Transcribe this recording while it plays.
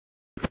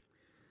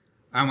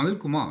I'm Anil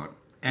Kumar,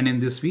 and in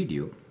this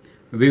video,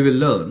 we will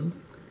learn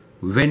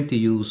when to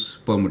use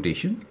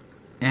permutation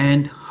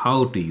and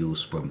how to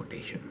use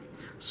permutation.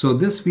 So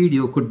this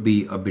video could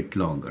be a bit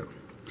longer.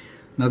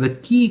 Now the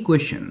key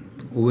question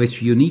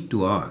which you need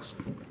to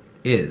ask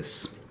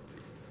is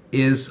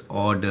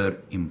order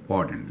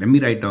important? Let me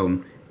write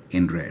down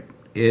in red.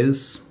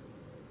 Is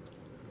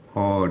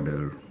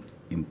order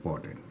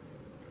important?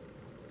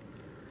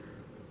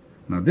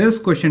 Now this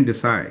question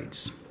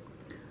decides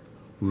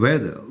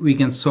whether we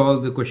can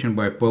solve the question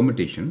by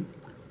permutation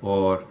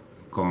or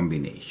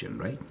combination,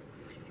 right?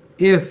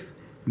 If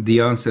the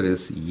answer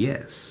is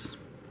yes,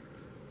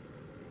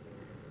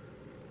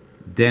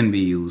 then we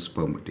use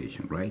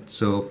permutation, right?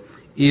 So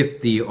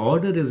if the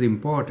order is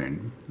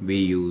important, we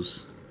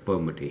use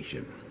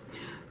permutation.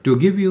 To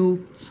give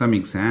you some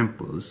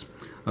examples,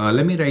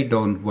 let me write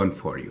down one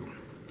for you.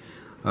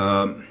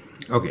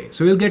 Okay,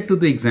 so we'll get to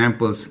the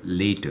examples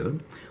later,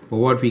 but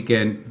what we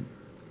can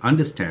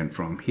understand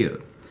from here,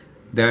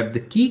 that the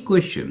key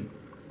question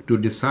to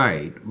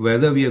decide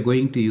whether we are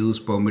going to use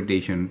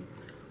permutation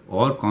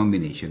or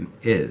combination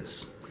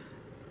is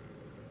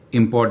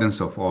importance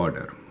of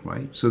order,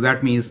 right? So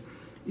that means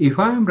if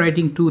I am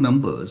writing two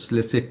numbers,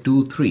 let's say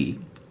 2, 3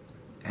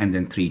 and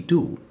then 3,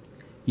 2,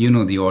 you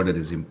know the order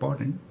is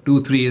important.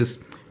 2, 3 is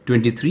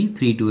 23,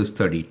 3, 2 is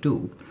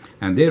 32,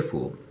 and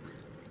therefore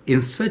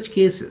in such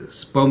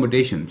cases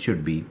permutation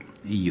should be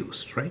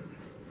used, right?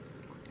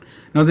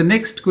 Now the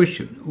next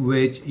question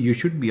which you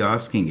should be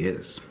asking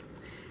is,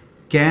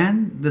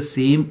 can the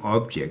same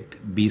object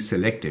be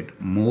selected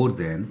more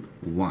than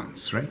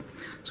once, right?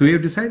 So we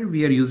have decided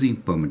we are using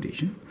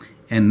permutation,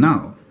 and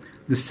now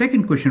the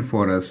second question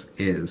for us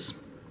is,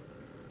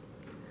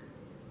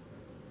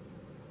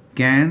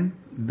 can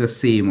the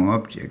same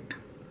object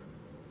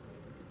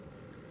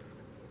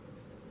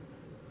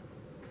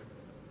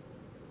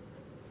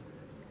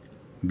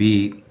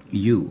be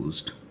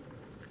used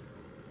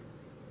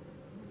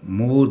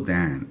more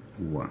than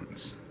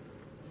once?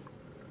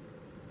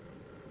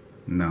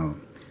 Now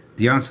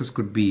the answers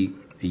could be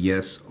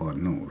yes or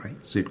no, right?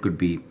 So it could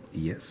be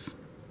yes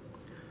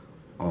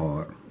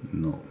or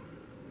no,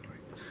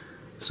 right?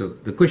 So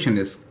the question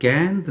is,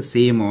 can the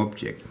same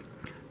object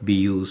be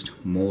used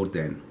more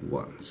than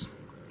once?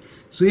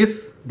 So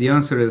if the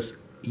answer is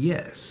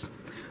yes,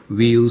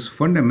 we use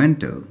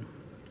fundamental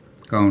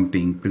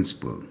counting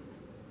principle.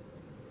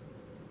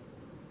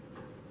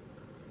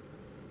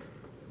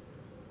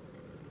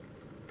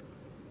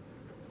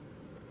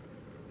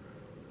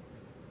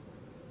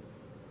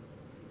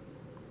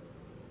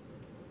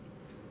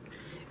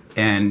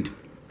 And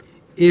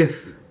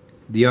if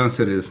the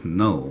answer is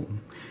no,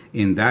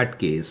 in that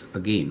case,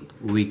 again,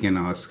 we can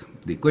ask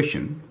the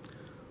question,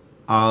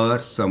 are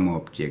some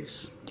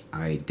objects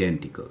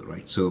identical,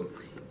 right? So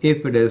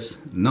if it is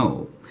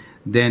no,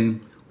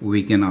 then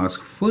we can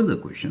ask further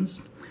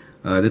questions.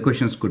 The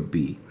questions could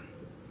be,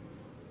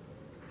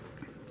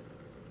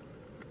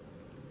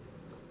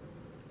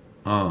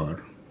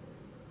 are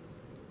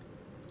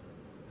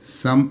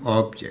some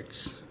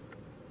objects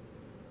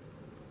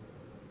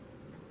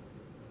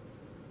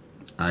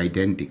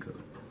identical,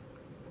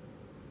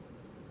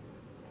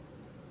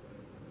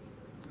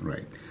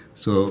 right?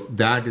 So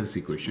that is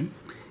the question,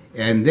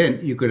 and then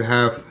you could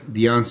have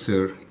the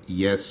answer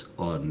yes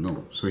or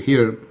no. So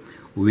here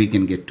we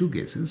can get two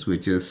cases,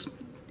 which is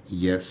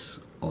yes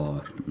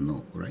or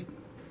no, right?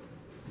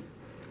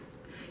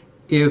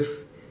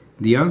 If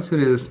the answer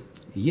is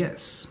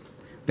yes,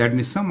 that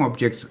means some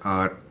objects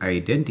are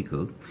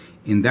identical.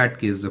 In that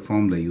case, the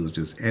formula used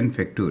is n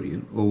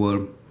factorial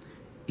over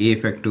a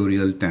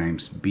factorial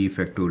times b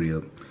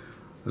factorial,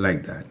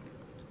 like that,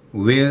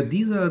 where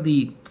these are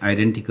the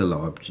identical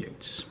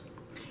objects.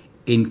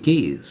 In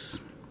case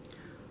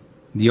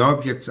the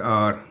objects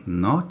are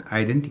not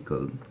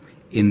identical,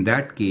 in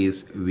that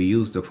case we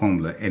use the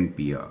formula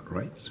NPR,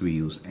 right? So we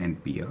use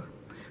NPR.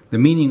 The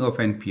meaning of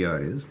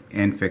NPR is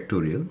n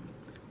factorial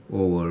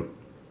over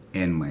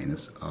n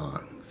minus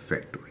r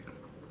factorial.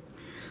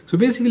 So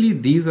basically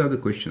these are the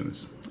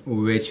questions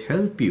which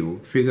help you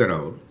figure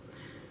out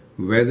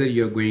whether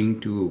you're going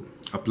to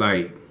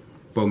apply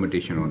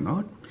permutation or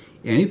not,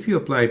 and if you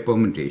apply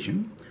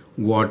permutation,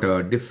 what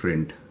are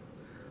different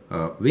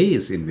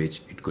ways in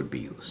which it could be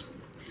used.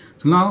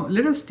 So now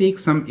let us take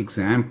some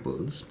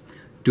examples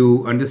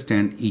to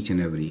understand each and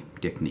every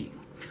technique.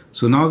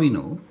 So now we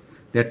know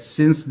that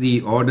since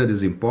the order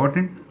is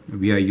important,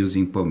 we are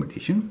using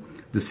permutation.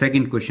 The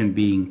second question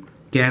being,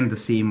 can the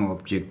same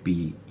object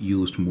be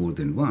used more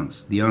than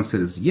once? The answer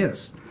is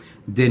yes.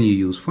 Then you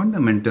use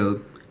fundamental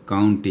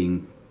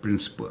counting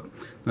principle.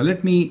 Now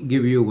let me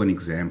give you one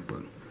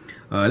example.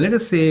 Let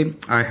us say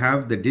I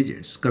have the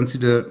digits.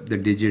 Consider the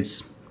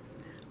digits,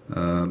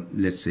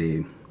 let's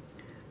say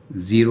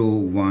 0,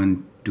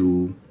 1,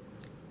 2,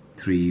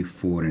 3,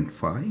 4 and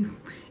 5,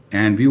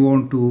 and we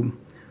want to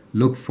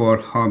look for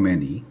how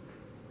many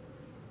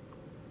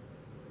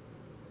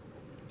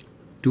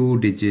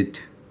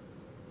 2-digit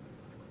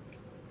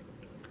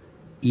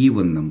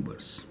even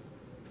numbers,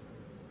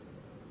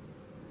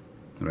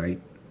 right,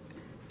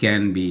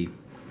 can be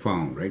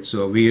found, right?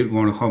 So we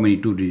want to know how many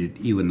two-digit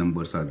even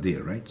numbers are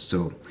there, right?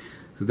 So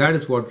that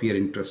is what we are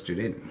interested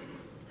in.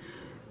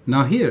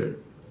 Now here,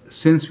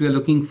 since we are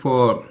looking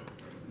for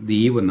the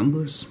even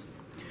numbers,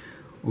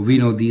 we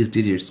know these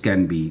digits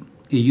can be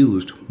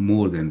used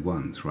more than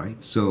once,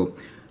 right? So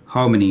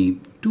how many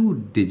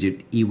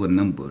two-digit even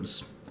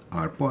numbers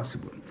are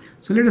possible?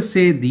 So let us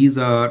say these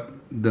are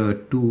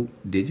the two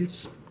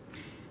digits.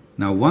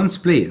 Now ones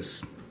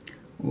place,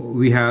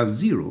 we have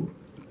 0,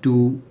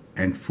 2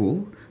 and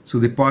 4. So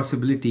the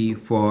possibility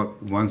for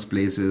ones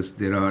place is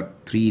there are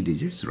three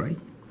digits, right?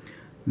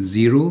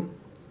 0,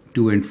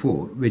 2 and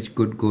 4, which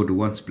could go to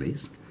ones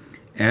place.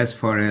 As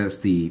far as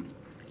the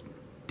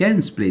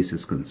tens place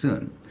is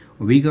concerned,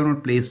 we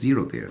cannot place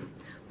 0 there.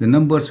 The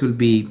numbers will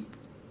be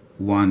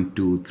 1,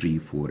 2, 3,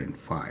 4 and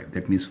 5.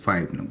 That means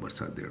 5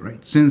 numbers are there,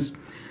 right? Since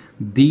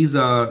these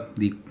are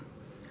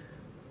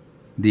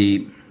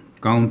the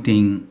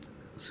counting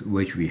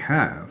which we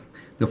have,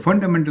 the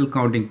fundamental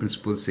counting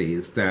principle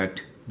says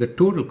that the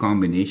total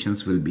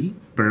combinations will be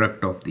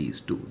product of these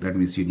two. That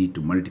means you need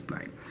to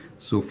multiply.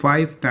 So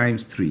 5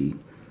 times 3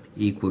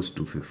 equals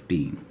to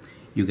 15.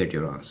 You get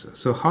your answer.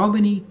 So how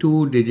many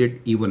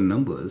two-digit even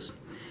numbers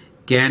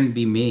can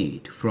be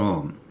made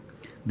from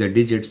the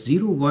digits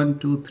 0, 1,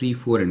 2, 3,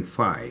 4 and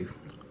 5?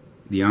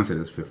 The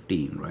answer is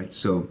 15, right?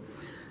 So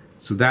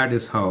that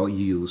is how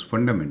you use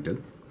fundamental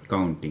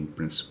counting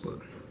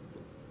principle.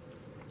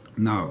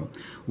 Now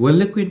we'll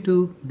look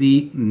into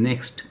the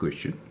next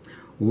question,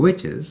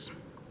 which is,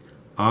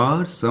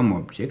 are some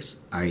objects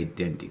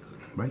identical,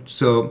 right?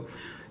 So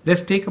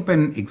let's take up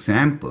an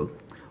example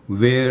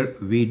where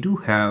we do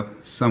have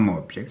some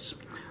objects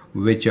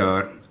which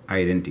are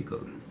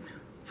identical.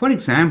 For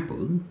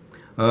example,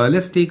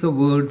 let's take a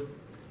word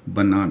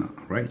banana,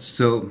 right?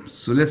 So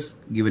let's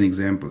give an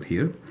example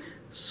here.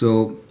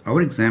 So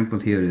our example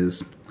here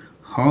is,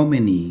 how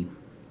many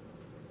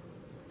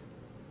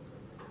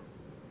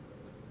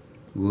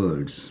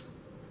words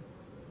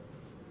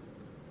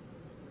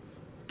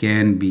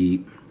can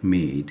be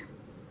made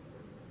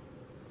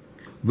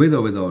with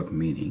or without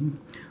meaning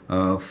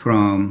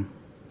from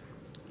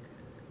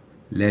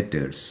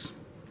letters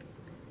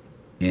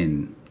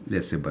in,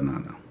 let's say,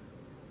 banana.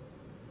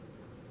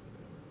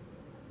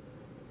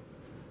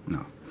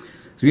 Now,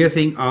 so we are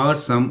saying, are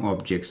some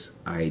objects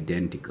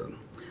identical?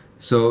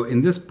 So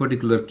in this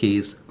particular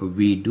case,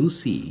 we do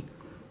see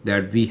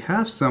that we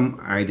have some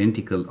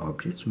identical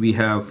objects. We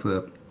have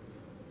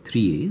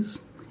 3 A's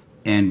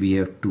and we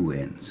have 2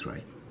 N's,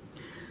 right?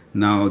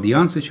 Now the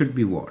answer should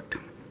be what?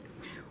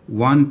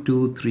 1,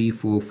 2, 3,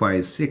 4,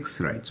 5,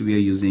 6, right? So we are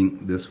using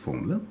this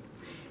formula.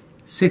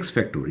 6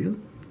 factorial,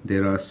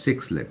 there are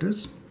 6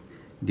 letters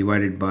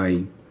divided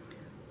by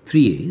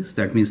 3 A's,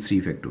 that means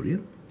 3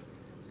 factorial,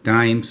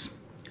 times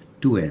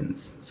 2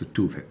 N's, so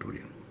 2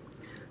 factorial.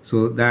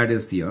 So that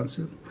is the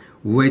answer,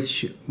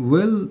 which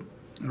will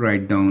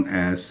write down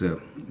as,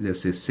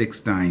 let's say, 6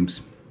 times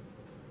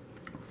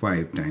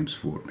 5 times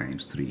 4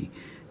 times 3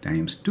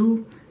 times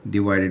 2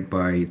 divided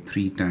by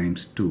 3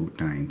 times 2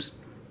 times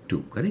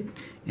 2, correct?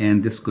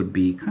 And this could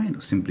be kind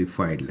of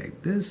simplified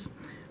like this.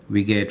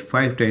 We get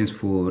 5 times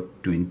 4,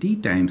 20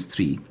 times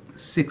 3,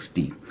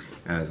 60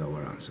 as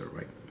our answer,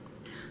 right?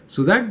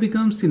 So that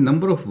becomes the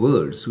number of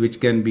words which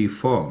can be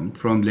formed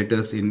from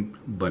letters in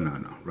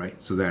banana,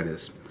 right? So that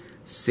is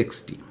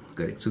 60,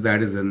 correct? So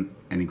that is an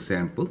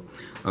example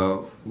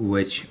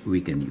which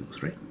we can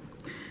use, right?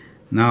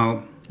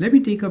 Now, let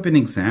me take up an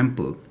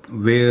example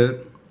where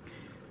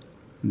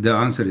the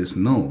answer is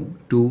no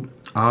to,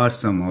 are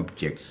some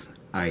objects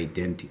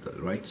identical,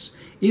 right?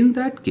 In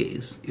that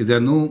case, if there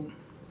are no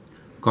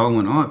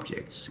common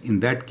objects, in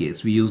that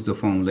case we use the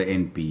formula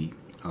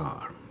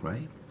NPR,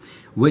 right?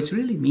 Which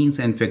really means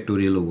n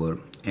factorial over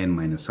n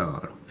minus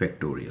r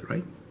factorial,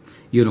 right?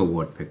 You know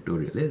what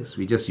factorial is.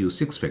 We just use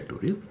 6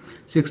 factorial.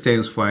 6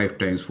 times 5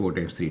 times 4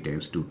 times 3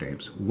 times 2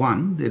 times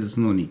 1. There is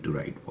no need to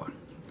write 1.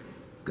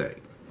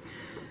 Correct.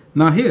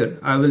 Now here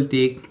I will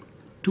take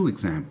 2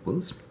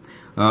 examples.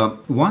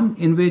 One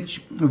in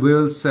which we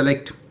will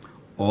select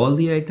all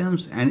the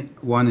items and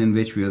one in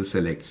which we will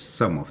select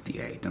some of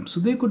the items. So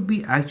there could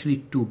be actually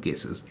 2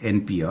 cases.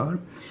 NPR,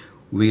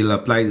 we'll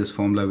apply this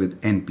formula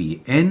with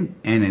NPN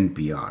and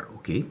NPR,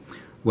 okay?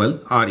 Well,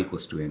 R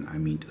equals to N, I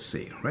mean to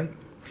say, right?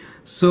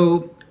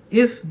 So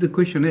if the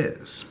question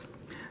is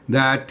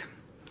that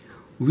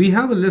we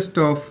have a list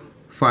of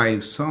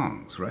 5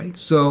 songs, right?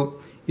 So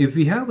if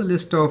we have a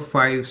list of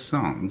 5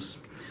 songs,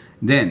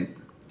 then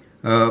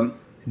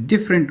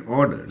different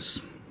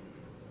orders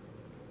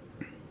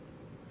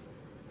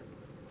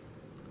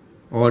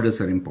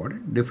are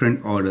important.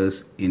 Different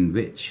orders in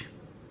which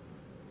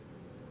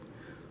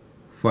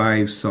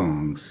 5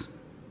 songs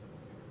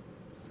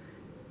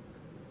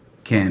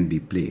can be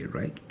played,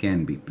 right?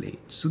 Can be played.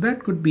 So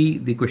that could be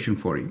the question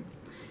for you.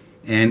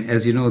 And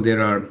as you know,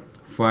 there are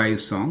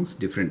 5 songs,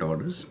 different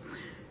orders.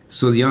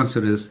 So the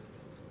answer is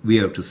we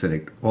have to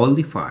select all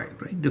the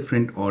 5, right?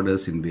 Different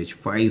orders in which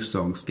 5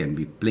 songs can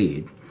be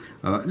played.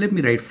 Let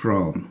me write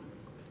from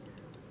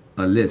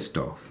a list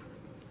of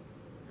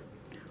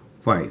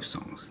 5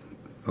 songs.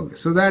 Okay,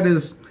 so that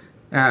is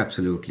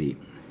absolutely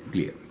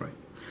clear, right?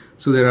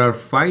 So there are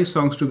 5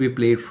 songs to be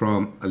played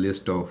from a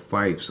list of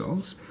 5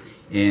 songs,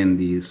 and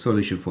the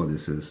solution for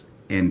this is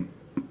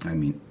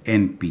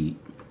NPR.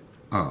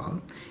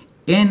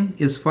 N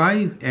is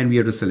 5, and we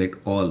have to select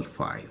all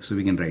 5. So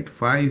we can write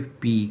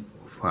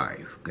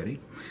 5P5,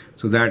 correct?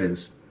 So that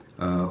is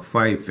 5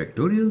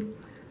 factorial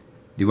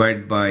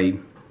divided by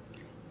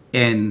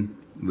N,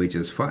 which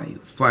is 5.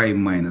 5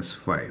 minus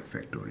 5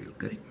 factorial,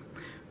 correct?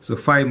 So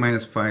 5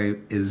 minus 5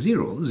 is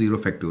 0, 0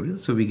 factorial.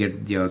 So we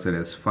get the answer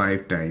as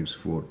 5 times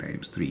 4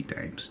 times 3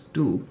 times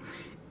 2.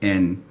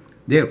 And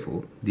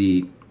therefore,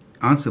 the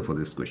answer for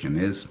this question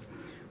is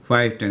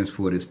 5 times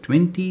 4 is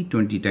 20,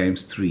 20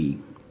 times 3,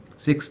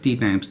 60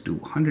 times 2,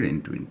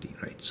 120,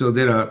 right? So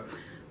there are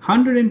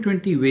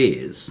 120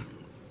 ways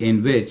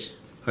in which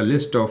a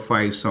list of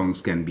 5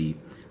 songs can be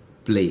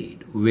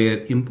played,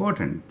 where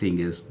important thing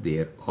is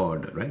their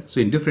order, right? So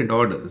in different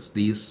orders,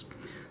 these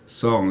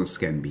songs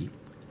can be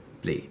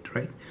played,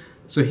 right?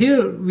 So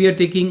here we are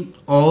taking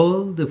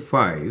all the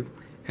 5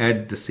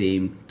 at the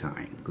same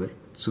time, correct?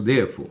 So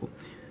therefore,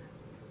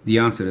 the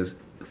answer is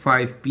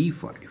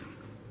 5P5.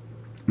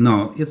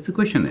 Now, if the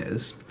question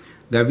is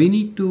that we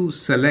need to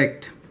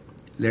select,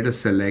 let us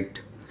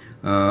select,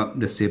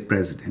 let's say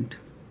president,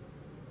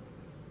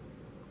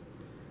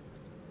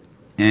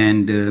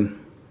 and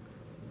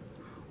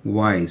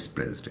vice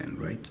president,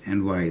 right?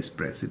 And vice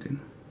president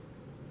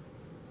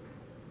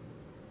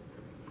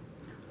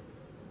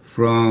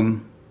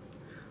from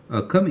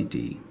a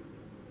committee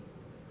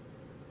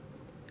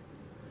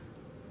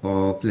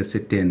of, let's say,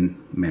 10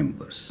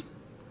 members.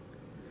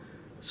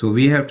 So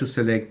we have to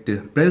select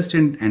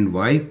president and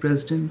vice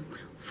president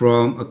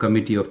from a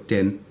committee of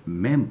 10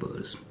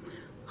 members.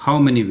 How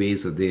many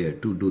ways are there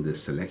to do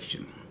this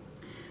selection?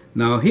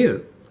 Now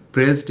here,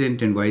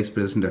 president and vice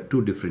president are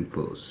 2 different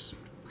posts.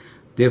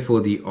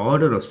 Therefore, the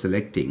order of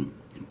selecting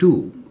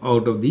 2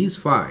 out of these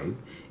 5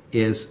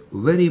 is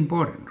very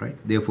important, right?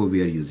 Therefore,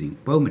 we are using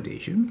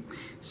permutation.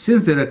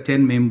 Since there are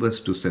 10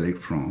 members to select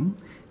from,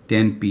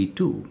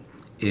 10P2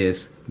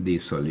 is the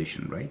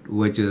solution, right?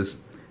 Which is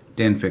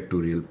 10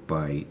 factorial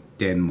by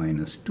 10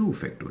 minus 2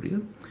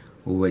 factorial,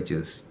 which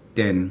is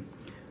 10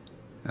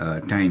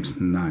 times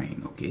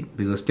 9, okay?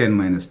 Because 10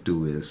 minus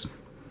 2 is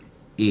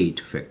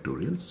 8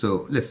 factorial.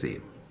 So let's say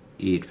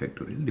 8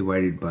 factorial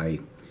divided by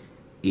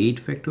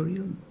 8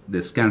 factorial.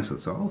 This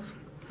cancels off.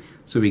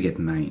 So we get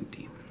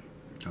 90.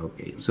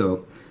 Okay,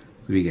 so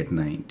we get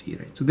 90,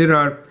 right? So there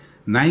are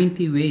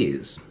 90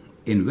 ways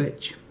in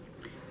which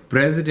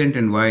president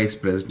and vice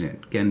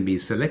president can be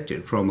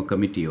selected from a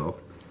committee of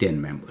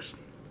 10 members.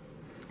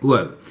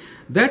 Well,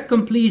 that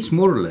completes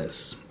more or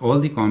less all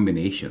the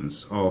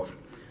combinations of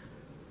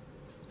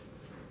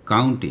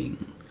counting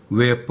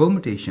where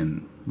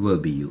permutation will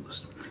be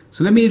used.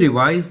 So let me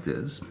revise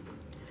this.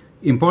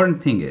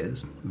 Important thing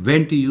is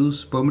when to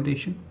use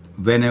permutation.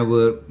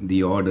 Whenever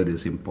the order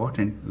is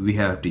important, we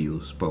have to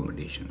use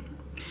permutation.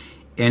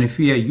 And if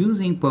we are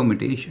using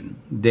permutation,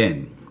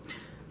 then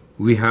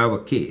we have a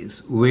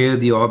case where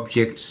the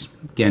objects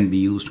can be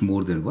used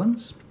more than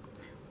once,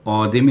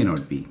 or they may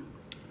not be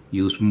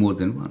used more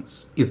than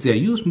once. If they are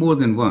used more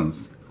than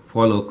once,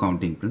 follow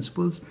counting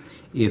principles.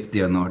 If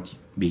they are not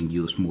being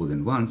used more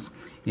than once,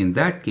 in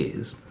that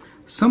case,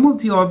 some of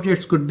the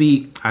objects could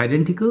be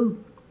identical,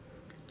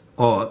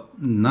 or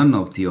none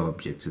of the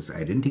objects is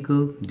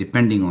identical.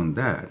 Depending on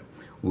that,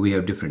 we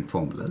have different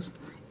formulas.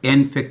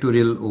 N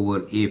factorial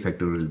over A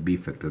factorial, B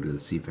factorial,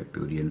 C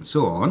factorial, and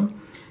so on,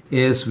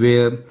 is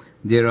where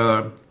there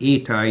are A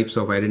types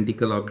of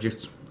identical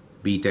objects,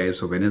 B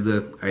types of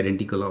another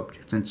identical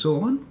objects, and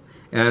so on.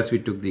 As we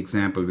took the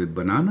example with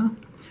banana,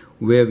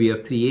 where we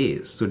have 3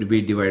 A's. So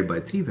we divide by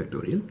 3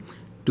 factorial,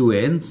 2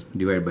 N's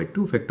divided by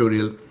 2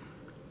 factorial,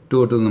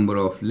 total number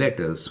of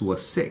letters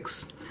was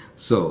 6.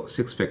 So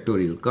 6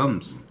 factorial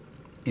comes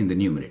in the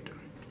numerator.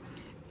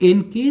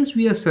 In case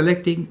we are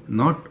selecting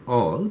not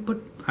all, but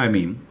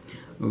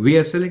we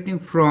are selecting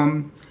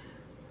from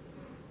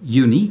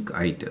unique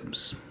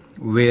items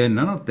where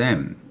none of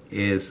them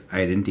is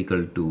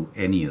identical to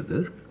any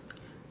other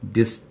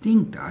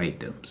distinct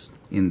items.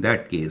 In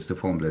that case, the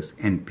formula is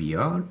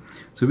NPR.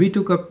 So we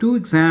took up 2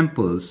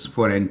 examples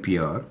for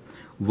NPR.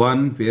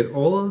 One where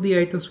all the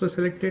items were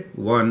selected,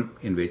 one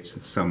in which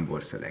some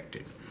were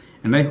selected.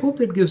 And I hope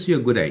that gives you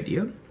a good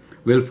idea.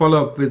 We'll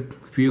follow up with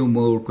a few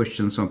more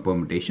questions on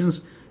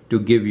permutations to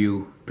give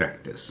you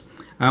practice.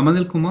 I'm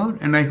Anil Kumar,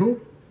 and I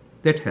hope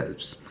that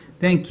helps.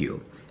 Thank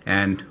you,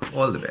 and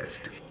all the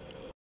best.